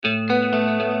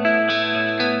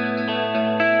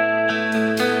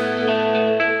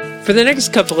For the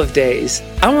next couple of days,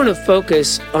 I want to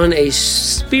focus on a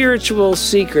spiritual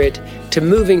secret to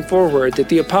moving forward that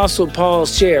the Apostle Paul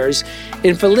shares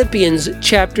in Philippians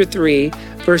chapter 3,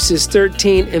 verses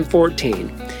 13 and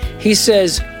 14. He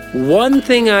says, "One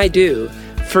thing I do,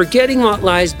 forgetting what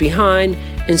lies behind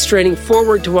and straining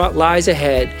forward to what lies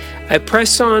ahead, I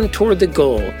press on toward the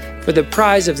goal for the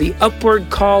prize of the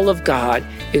upward call of God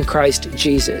in Christ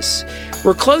Jesus."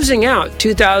 We're closing out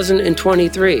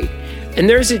 2023. And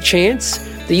there's a chance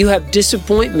that you have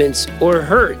disappointments or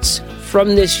hurts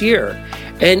from this year.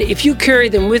 And if you carry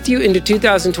them with you into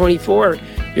 2024,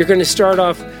 you're going to start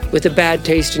off with a bad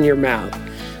taste in your mouth.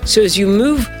 So as you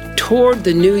move toward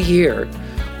the new year,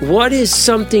 what is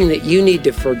something that you need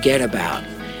to forget about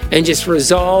and just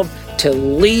resolve to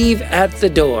leave at the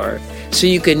door so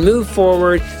you can move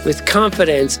forward with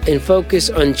confidence and focus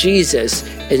on Jesus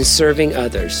and serving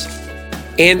others?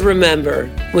 And remember,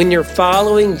 when you're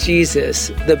following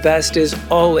Jesus, the best is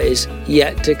always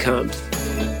yet to come.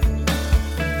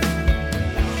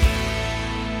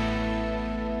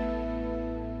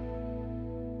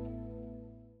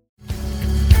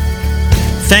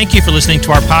 Thank you for listening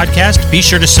to our podcast. Be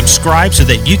sure to subscribe so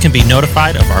that you can be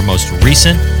notified of our most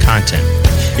recent content.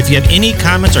 If you have any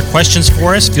comments or questions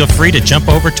for us, feel free to jump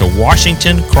over to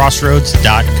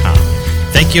WashingtonCrossroads.com.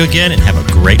 Thank you again and have a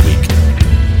great week.